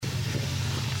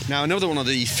Now, another one of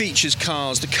the features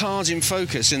cars, the cars in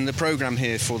focus in the programme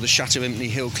here for the Château Impney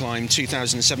Hill Climb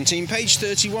 2017. Page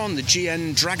 31, the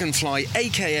GN Dragonfly,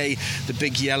 a.k.a. the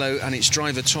Big Yellow, and its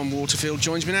driver Tom Waterfield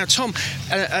joins me now. Tom,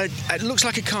 it looks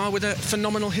like a car with a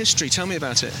phenomenal history. Tell me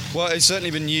about it. Well, it's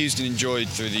certainly been used and enjoyed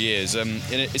through the years.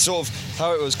 It's sort of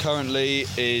how it was currently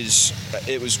is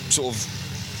it was sort of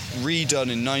redone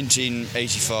in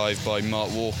 1985 by Mark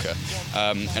Walker,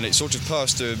 and it sort of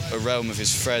passed through a realm of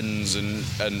his friends and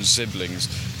siblings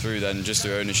through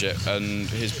ownership, and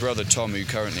his brother Tom, who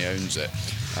currently owns it,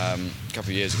 a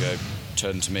couple of years ago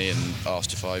turned to me and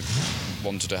asked if I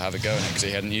wanted to have a go in it because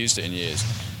he hadn't used it in years,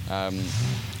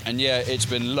 and yeah, it's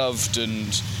been loved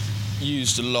and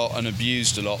used a lot and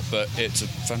abused a lot, but it's a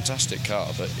fantastic car.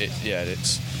 But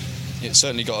it's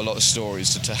certainly got a lot of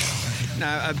stories to tell.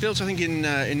 Now, built I think in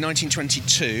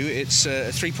 1922, it's a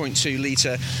 3.2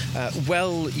 litre,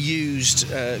 well-used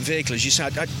vehicle, as you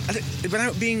said.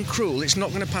 Without being cruel, it's not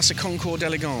going to pass a Concorde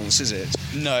Elegance, is it?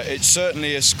 No, it's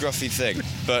certainly a scruffy thing,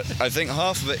 but I think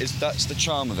half of it is that's the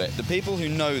charm of it. The people who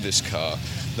know this car,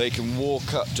 they can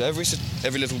walk up to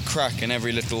every little crack and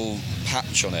every little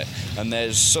patch on it, and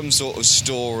there's some sort of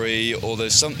story or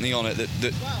there's something on it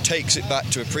that takes it back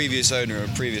to a previous owner or a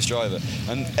previous driver,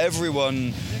 and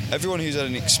everyone who's had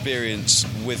an experience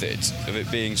with it, of it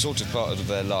being sort of part of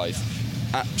their life,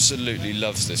 absolutely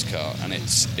loves this car, and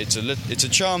it's a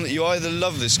charm that you either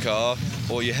love this car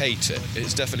or you hate it.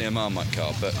 It's definitely a Marmite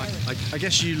car, but I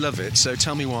guess you love it, so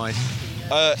tell me why.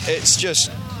 It's just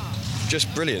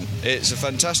brilliant. It's a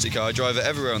fantastic car. I drive it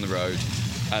everywhere on the road,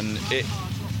 and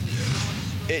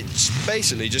it's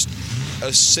basically just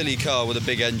a silly car with a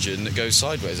big engine that goes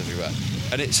sideways everywhere,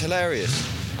 and it's hilarious,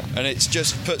 and it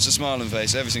just puts a smile on the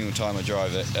face every single time I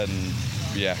drive it, and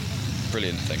yeah,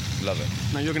 brilliant thing. Love it.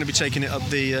 Now, you're going to be taking it up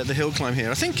the hill climb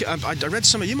here. I think I read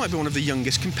somewhere you might be one of the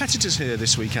youngest competitors here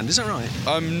this weekend. Is that right?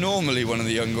 I'm normally one of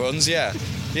the young ones, yeah.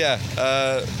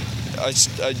 I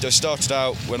started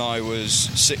out when I was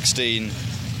 16,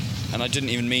 and I didn't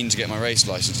even mean to get my race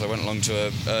licence. I went along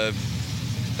to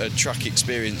a track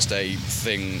experience day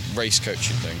thing, race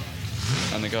coaching thing,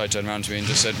 and the guy turned around to me and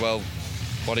just said, well,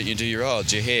 why don't you do your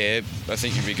odds? You're here, I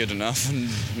think you'd be good enough, and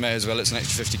may as well, it's an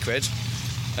extra 50 quid.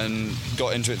 And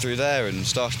got into it through there and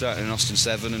started out in Austin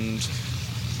 7 and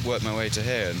worked my way to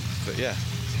here. But yeah.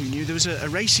 Who knew there was a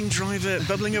racing driver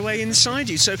bubbling away inside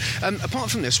you? So, apart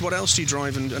from this, what else do you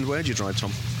drive and where do you drive,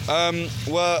 Tom?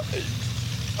 Well,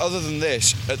 other than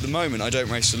this, at the moment I don't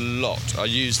race a lot. I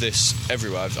use this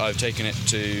everywhere. I've taken it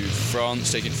to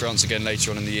France, taken it to France again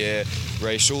later on in the year,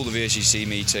 raced all the VSGC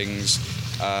meetings.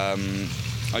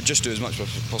 I just do as much as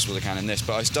possible as I can in this,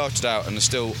 but I started out and I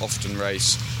still often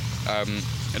race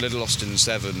a little Austin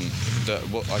 7 that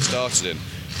what I started in.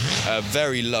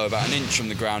 Very low, about an inch from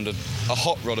the ground, a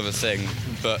hot rod of a thing,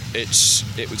 but it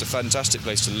was a fantastic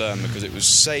place to learn because it was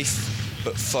safe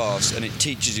but fast, and it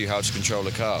teaches you how to control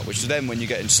a car, which then when you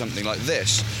get into something like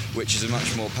this, which is a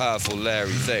much more powerful,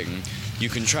 leery thing, you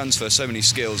can transfer so many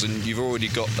skills, and you've already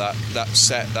got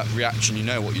that reaction, you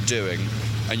know what you're doing,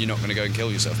 and you're not going to go and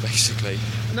kill yourself, basically.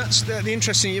 And that's the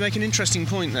interesting. You make an interesting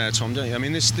point there, Tom, don't you? I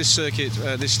mean, this circuit,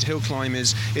 this hill climb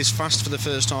is fast for the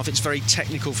first half. It's very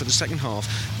technical for the second half.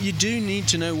 You do need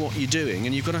to know what you're doing,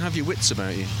 and you've got to have your wits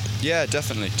about you. Yeah,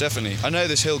 definitely. I know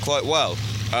this hill quite well,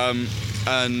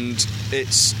 and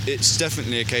it's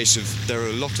definitely a case of there are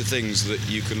a lot of things that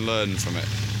you can learn from it.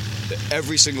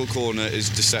 Every single corner is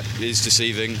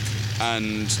deceiving,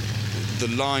 and the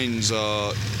lines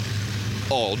are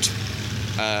odd.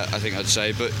 I think I'd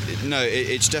say, but no,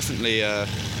 it's definitely a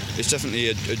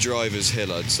driver's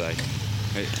hill, I'd say.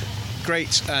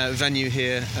 Great venue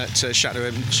here at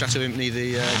Château Impney.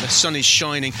 The sun is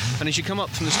shining, and as you come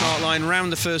up from the start line,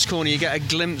 round the first corner, you get a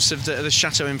glimpse of the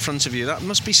chateau in front of you. That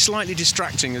must be slightly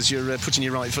distracting as you're putting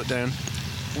your right foot down.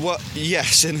 Well,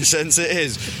 yes, in a sense it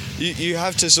is. You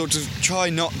have to sort of try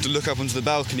not to look up onto the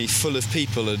balcony full of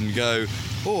people and go,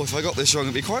 oh, if I got this wrong,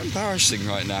 it'd be quite embarrassing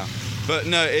right now. But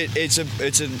no, it's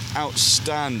an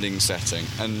outstanding setting,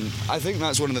 and I think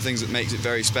that's one of the things that makes it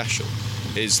very special,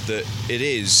 is that it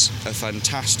is a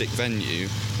fantastic venue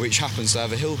which happens to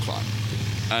have a hill climb,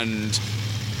 and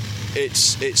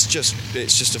it's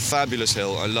just a fabulous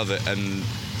hill. I love it, and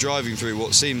driving through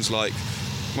what seems like,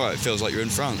 well, it feels like you're in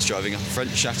France driving up a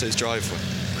French chateau's driveway.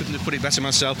 Couldn't have put it better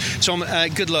myself. Tom,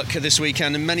 good luck this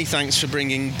weekend, and many thanks for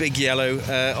bringing Big Yellow,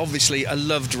 obviously a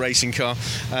loved racing car,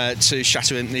 to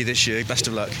Château Impney this year. Best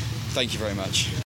of luck. Thank you very much.